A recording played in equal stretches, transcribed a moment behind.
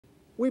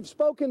We've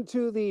spoken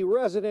to the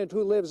resident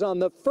who lives on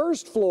the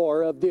first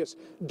floor of this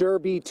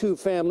Derby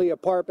two-family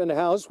apartment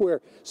house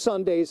where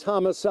Sunday's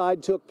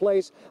homicide took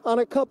place on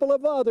a couple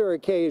of other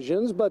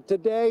occasions, but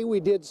today we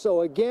did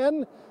so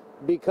again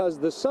because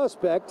the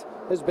suspect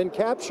has been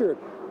captured.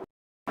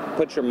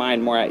 Puts your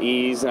mind more at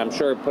ease, and I'm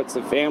sure it puts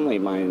the family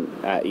mind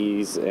at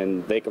ease,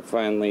 and they can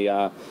finally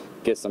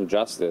get some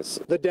justice.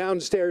 The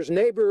downstairs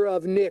neighbor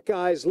of Nick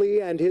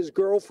Eisele and his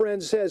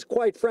girlfriend says,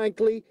 quite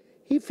frankly,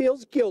 he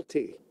feels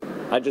guilty.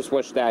 I just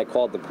wish that I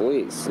called the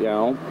police,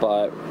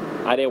 but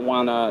I didn't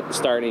want to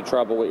start any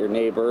trouble with your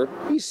neighbor.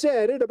 He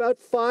said at about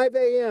 5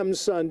 a.m.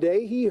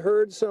 Sunday, he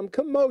heard some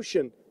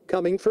commotion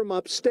coming from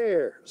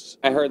upstairs.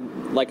 I heard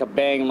like a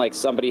bang, like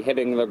somebody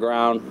hitting the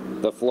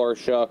ground. The floor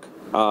shook,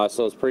 so it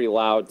was pretty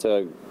loud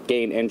to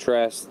gain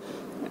interest.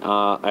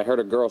 I heard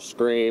a girl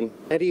scream.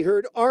 And he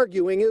heard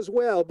arguing as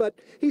well, but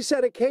he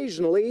said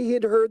occasionally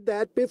he'd heard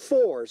that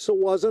before, so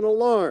wasn't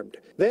alarmed.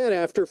 Then,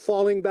 after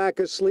falling back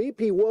asleep,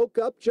 he woke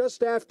up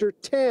just after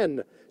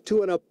 10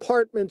 to an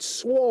apartment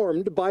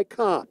swarmed by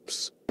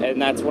cops.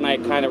 And that's when I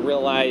kind of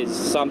realized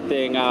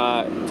something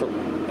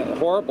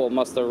horrible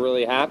must have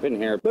really happened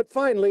here. But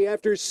finally,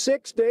 after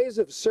 6 days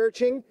of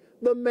searching,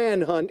 the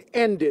manhunt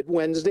ended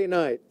Wednesday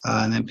night.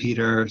 And then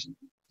Peter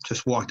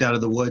just walked out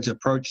of the woods,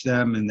 approached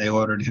them, and they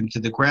ordered him to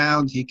the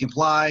ground. He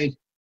complied,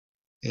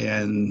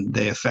 and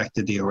they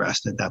effected the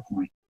arrest at that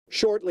point.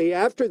 Shortly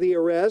after the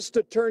arrest,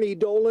 Attorney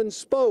Dolan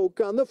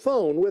spoke on the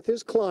phone with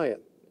his client.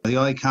 The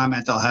only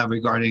comment I'll have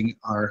regarding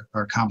our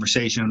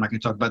conversation, I'm not going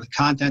to talk about the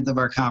content of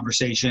our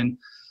conversation,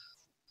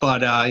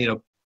 but,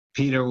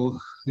 Peter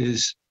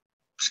is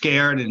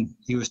scared, and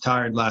he was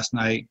tired last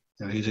night.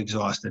 He's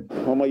exhausted.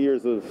 All my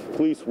years of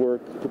police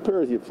work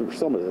prepares you for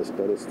some of this,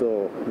 but it's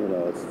still,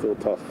 it's still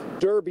tough.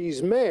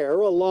 Derby's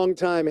mayor, a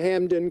longtime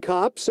Hamden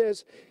cop,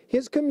 says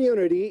his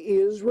community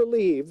is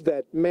relieved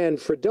that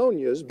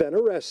Manfredonia's been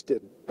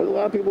arrested. But a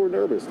lot of people were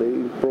nervous. They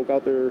broke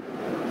out their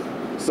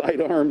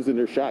sidearms and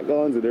their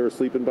shotguns, and they were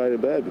sleeping by the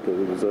bed because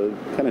it was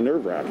kind of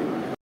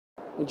nerve-wracking.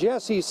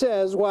 Jesse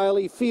says while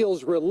he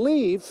feels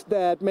relief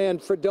that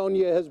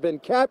Manfredonia has been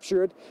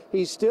captured,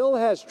 he still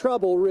has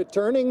trouble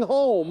returning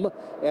home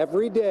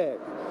every day.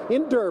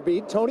 In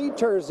Derby, Tony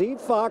Terzi,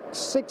 Fox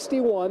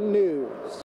 61 News.